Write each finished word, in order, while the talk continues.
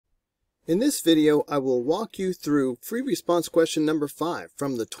In this video, I will walk you through free response question number 5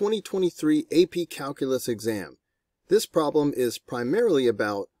 from the 2023 AP Calculus exam. This problem is primarily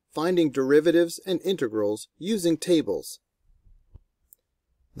about finding derivatives and integrals using tables.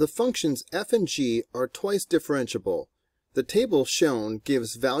 The functions f and g are twice differentiable. The table shown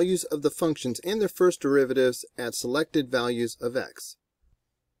gives values of the functions and their first derivatives at selected values of x.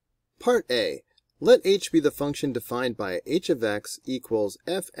 Part A. Let h be the function defined by h of x equals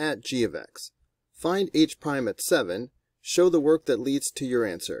f at g of x. Find h prime at 7. Show the work that leads to your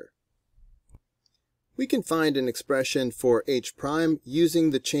answer. We can find an expression for h prime using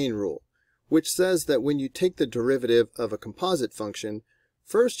the chain rule, which says that when you take the derivative of a composite function,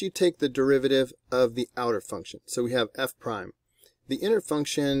 first you take the derivative of the outer function. So we have f prime. The inner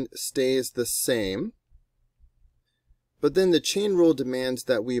function stays the same, but then the chain rule demands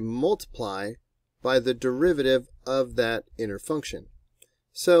that we multiply by the derivative of that inner function.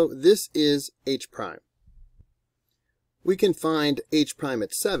 So this is h prime. We can find h prime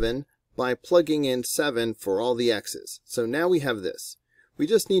at 7 by plugging in 7 for all the x's. So now we have this. We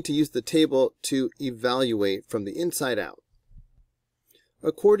just need to use the table to evaluate from the inside out.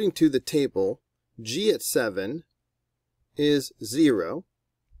 According to the table, g at 7 is 0,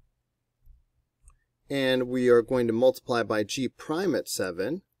 and we are going to multiply by g prime at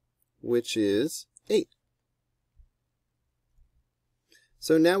 7, which is 8.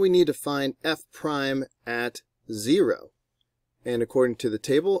 So now we need to find f prime at 0. And according to the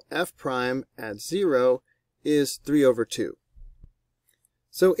table, f prime at 0 is 3 over 2.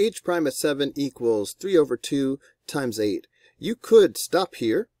 So h prime at 7 equals 3 over 2 times 8. You could stop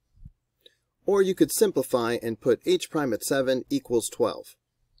here, or you could simplify and put h prime at 7 equals 12.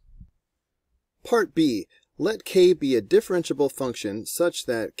 Part B. Let k be a differentiable function such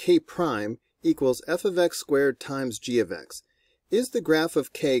that k prime equals f of x squared times g of x. Is the graph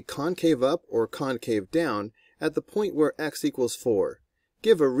of k concave up or concave down at the point where x equals 4?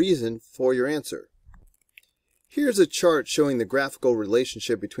 Give a reason for your answer. Here's a chart showing the graphical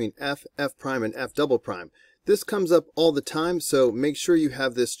relationship between f prime, and f double prime. This comes up all the time, so make sure you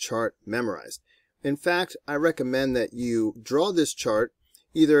have this chart memorized. In fact, I recommend that you draw this chart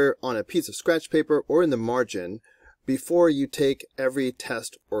either on a piece of scratch paper or in the margin before you take every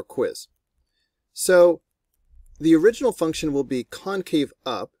test or quiz. So the original function will be concave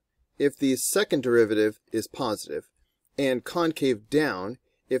up if the second derivative is positive, and concave down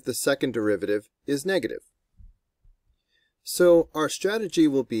if the second derivative is negative. So our strategy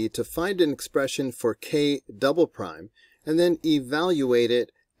will be to find an expression for k double prime and then evaluate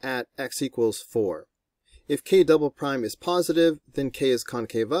it at x equals 4. If k double prime is positive, then k is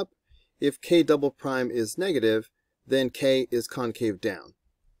concave up. If k double prime is negative, then k is concave down.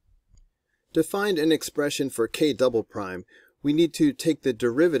 To find an expression for k double prime, we need to take the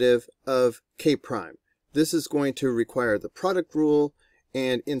derivative of k prime. This is going to require the product rule,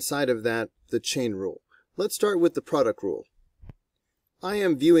 and inside of that, the chain rule. Let's start with the product rule. I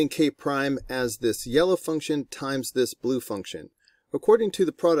am viewing k prime as this yellow function times this blue function. According to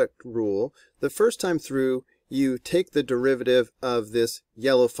the product rule, the first time through, you take the derivative of this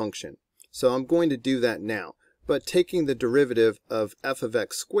yellow function. So I'm going to do that now. But taking the derivative of f of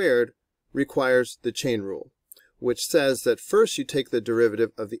x squared requires the chain rule, which says that first you take the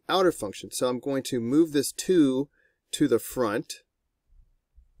derivative of the outer function. So I'm going to move this 2 to the front.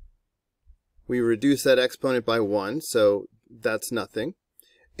 We reduce that exponent by 1, so that's nothing.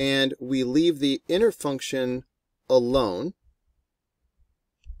 And we leave the inner function alone.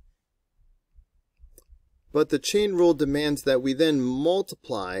 But the chain rule demands that we then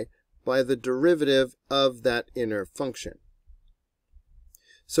multiply by the derivative of that inner function.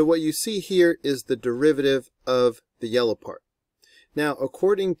 So what you see here is the derivative of the yellow part. Now,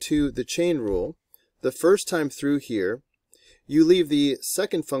 according to the chain rule, the first time through here, you leave the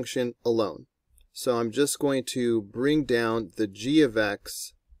second function alone. So I'm just going to bring down the g of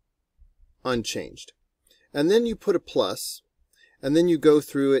x unchanged. And then you put a plus, and then you go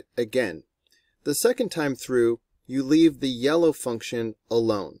through it again. The second time through, you leave the yellow function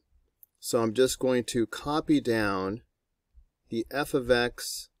alone. So I'm just going to copy down the f of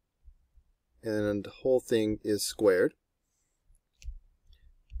x, and the whole thing is squared.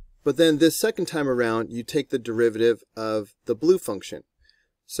 But then this second time around, you take the derivative of the blue function.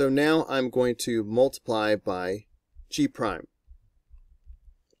 So now I'm going to multiply by g prime.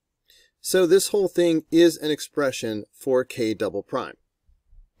 So this whole thing is an expression for k double prime.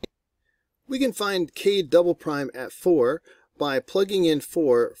 We can find k double prime at 4 by plugging in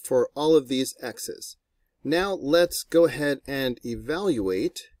 4 for all of these x's. Now let's go ahead and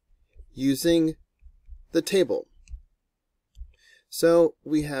evaluate using the table. So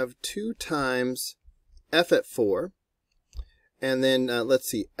we have 2 times f at 4, and then let's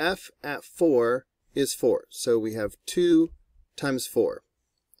see, f at 4 is 4. So we have 2 times 4.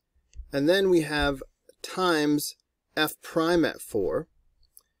 And then we have times f prime at 4.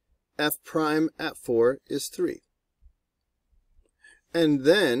 F prime at 4 is 3. And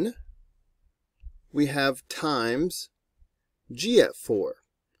then we have times g at 4.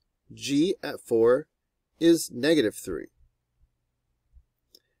 G at 4 is negative 3.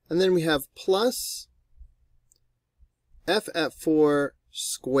 And then we have plus f at 4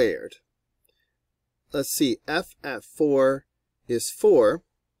 squared. Let's see, f at 4 is 4.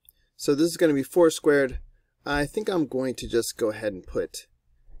 So this is going to be 4 squared. I think I'm going to just go ahead and put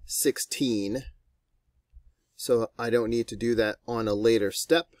 16. So I don't need to do that on a later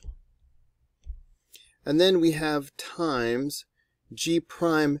step. And then we have times g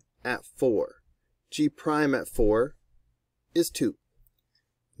prime at 4. G prime at 4 is 2.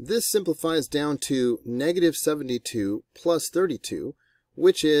 This simplifies down to negative 72 plus 32,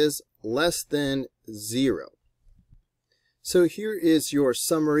 which is less than 0. So here is your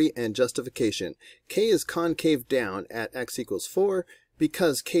summary and justification. K is concave down at x equals 4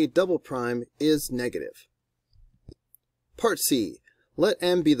 because k double prime is negative. Part C. Let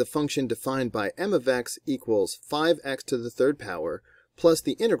m be the function defined by m of x equals 5x to the third power plus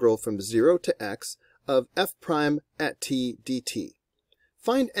the integral from 0 to x of f prime at t dt.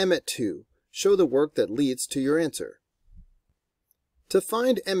 Find m at 2. Show the work that leads to your answer. To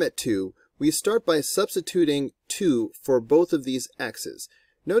find m at 2, we start by substituting 2 for both of these x's.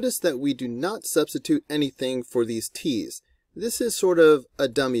 Notice that we do not substitute anything for these t's. This is sort of a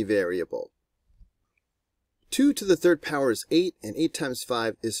dummy variable. 2 to the third power is 8, and 8 times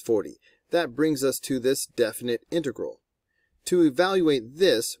 5 is 40. That brings us to this definite integral. To evaluate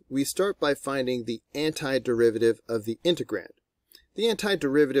this, we start by finding the antiderivative of the integrand. The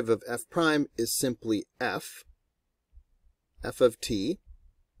antiderivative of f prime is simply f of t,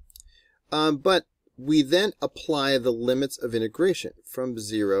 but we then apply the limits of integration from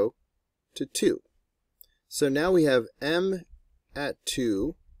 0 to 2. So now we have m at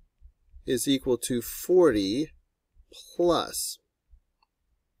 2 is equal to 40 plus.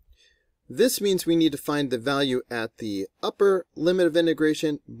 This means we need to find the value at the upper limit of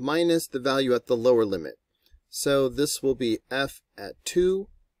integration minus the value at the lower limit. So this will be f at 2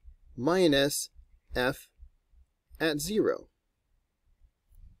 minus f at 0.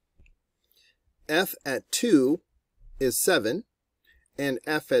 F at 2 is 7, and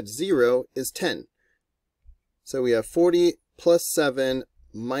f at 0 is 10. So we have 40 plus 7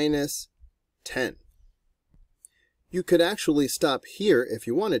 minus 10. You could actually stop here if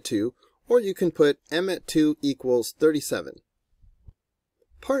you wanted to, or you can put m at 2 equals 37.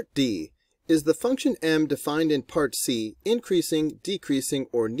 Part D. Is the function m defined in Part C increasing, decreasing,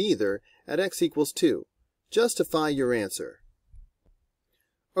 or neither at x equals 2? Justify your answer.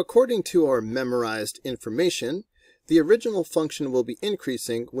 According to our memorized information, the original function will be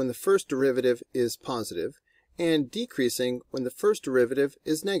increasing when the first derivative is positive and decreasing when the first derivative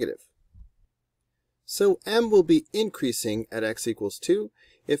is negative. So m will be increasing at x equals 2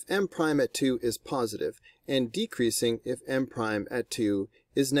 if m prime at 2 is positive and decreasing if m prime at 2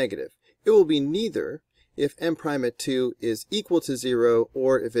 is negative. It will be neither if m prime at 2 is equal to 0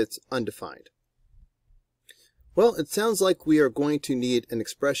 or if it's undefined. Well, it sounds like we are going to need an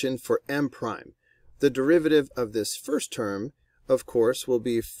expression for m prime. The derivative of this first term, of course, will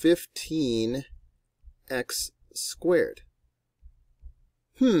be 15x squared.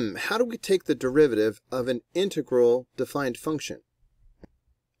 How do we take the derivative of an integral defined function?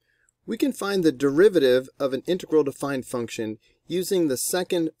 We can find the derivative of an integral defined function using the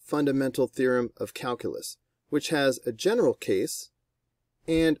second fundamental theorem of calculus, which has a general case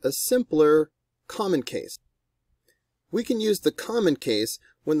and a simpler common case. We can use the common case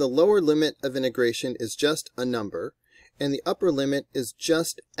when the lower limit of integration is just a number and the upper limit is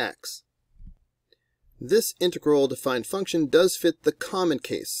just x. This integral defined function does fit the common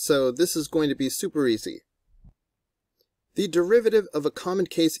case, so this is going to be super easy. The derivative of a common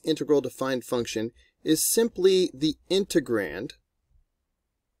case integral defined function is simply the integrand,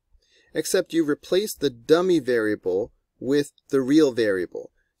 except you replace the dummy variable with the real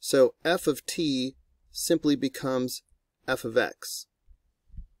variable. So f of t simply becomes f of x.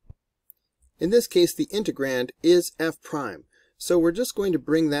 In this case, the integrand is f prime, so we're just going to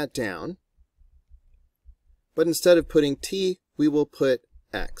bring that down. But instead of putting t, we will put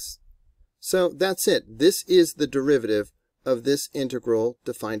x. So that's it. This is the derivative of this integral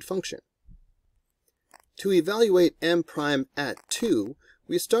defined function. To evaluate m prime at 2,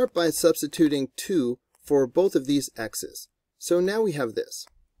 we start by substituting 2 for both of these x's. So now we have this.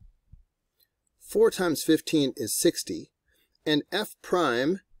 4 times 15 is 60, and f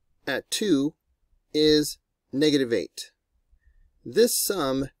prime at 2 is negative 8. This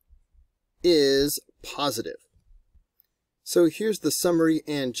sum is positive. So here's the summary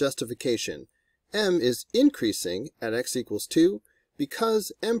and justification. M is increasing at x equals 2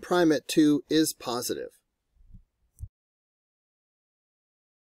 because m prime at 2 is positive.